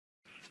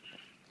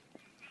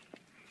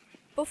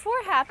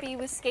Before Happy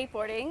was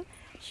skateboarding,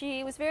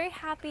 she was very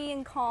happy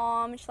and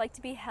calm. She liked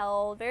to be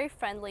held, very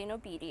friendly and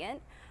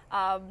obedient.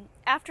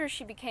 After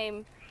she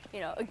became,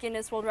 a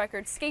Guinness World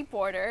Record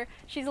skateboarder,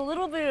 she's a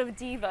little bit of a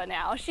diva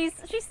now. She's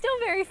still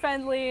very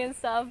friendly and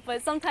stuff,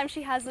 but sometimes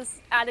she has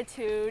this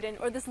attitude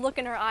or this look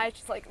in her eyes.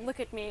 She's like,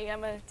 "Look at me,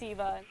 I'm a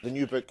diva." The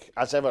new book,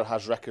 as ever,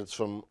 has records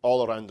from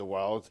all around the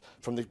world.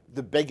 From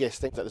the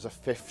biggest thing, that there's a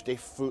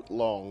 50-foot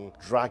long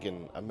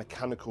dragon, a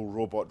mechanical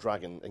robot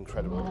dragon,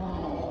 incredible.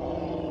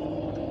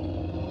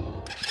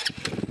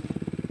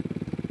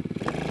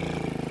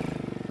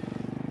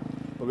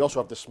 But we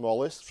also have the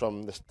smallest,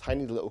 from this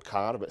tiny little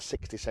car, about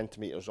 60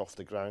 centimetres off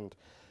the ground,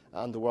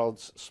 and the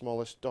world's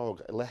smallest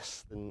dog,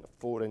 less than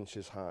 4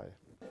 inches high.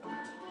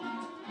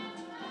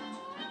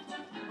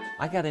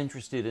 I got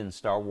interested in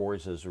Star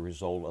Wars as a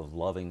result of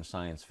loving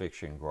science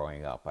fiction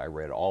growing up. I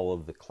read all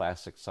of the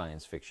classic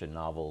science fiction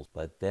novels,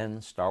 but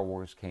then Star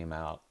Wars came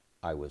out.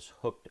 I was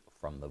hooked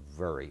from the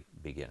very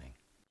beginning.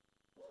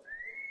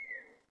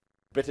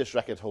 British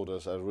record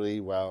holders are really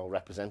well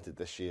represented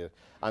this year,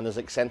 and as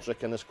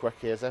eccentric and as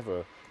quirky as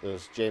ever.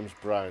 There's James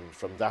Brown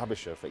from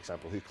Derbyshire, for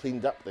example, who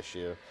cleaned up this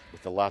year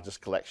with the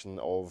largest collection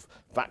of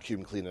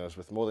vacuum cleaners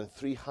with more than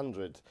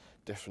 300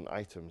 different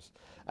items.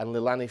 And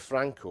Leilani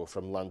Franco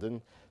from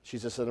London,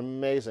 she's just an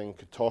amazing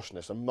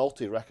contortionist, a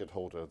multi-record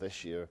holder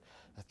this year.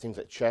 Things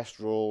like chest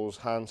rolls,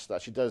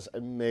 handstands. She does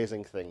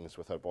amazing things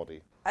with her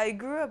body. I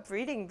grew up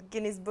reading the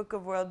Guinness Book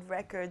of World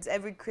Records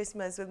every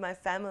Christmas with my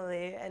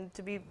family, and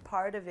to be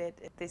part of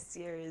it this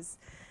year is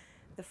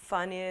the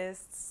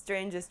funniest,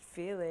 strangest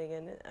feeling,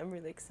 and I'm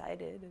really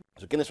excited.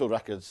 So Guinness World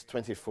Records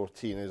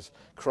 2014 is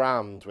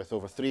crammed with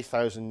over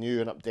 3,000 new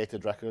and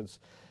updated records.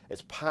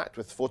 It's packed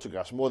with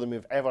photographs, more than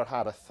we've ever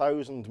had,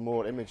 1,000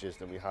 more images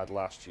than we had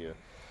last year.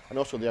 And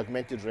also the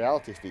augmented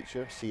reality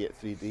feature, See It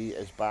 3D,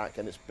 is back,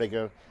 and it's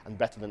bigger and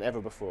better than ever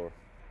before.